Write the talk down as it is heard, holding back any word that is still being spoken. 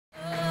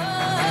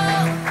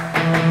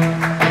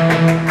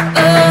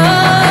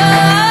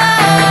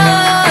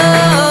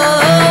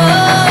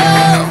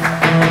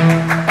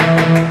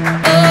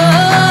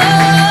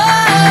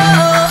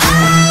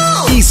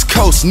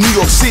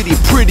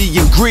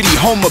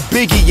home of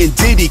Biggie and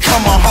Diddy.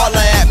 Come on,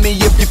 holla at me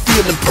if you're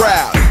feeling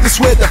proud. This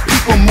where the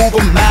people move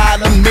a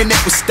mile a minute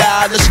with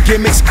stylish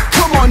gimmicks.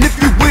 Come on, if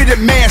you with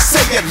it, man, say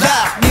it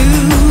loud.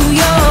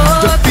 New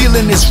York. The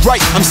feeling is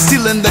right, I'm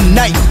stealing the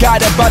night,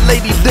 guided by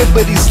Lady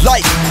Liberty's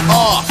light.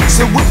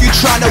 So if you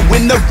tryna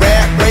win the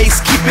rat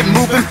race, keep it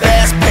moving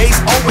fast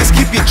paced, always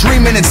keep your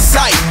dreaming in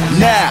sight.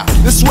 Now,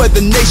 this where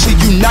the nation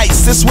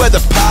unites, this where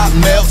the pop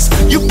melts.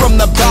 You from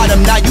the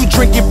bottom, now you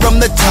drinking from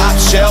the top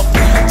shelf.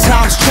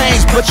 Times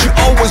change, but you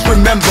always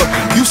remember,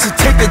 used to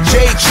take the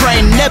J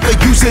train, never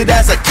use it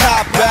as a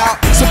cop-out.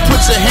 So put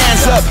your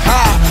hands up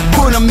high,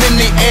 put them in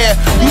the air.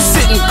 You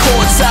sitting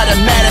courtside at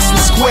Madison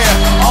Square.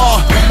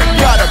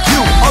 Got a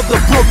view of the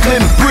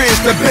Brooklyn Bridge,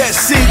 the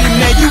best city,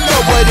 man, you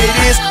know what it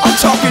is. I'm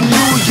talking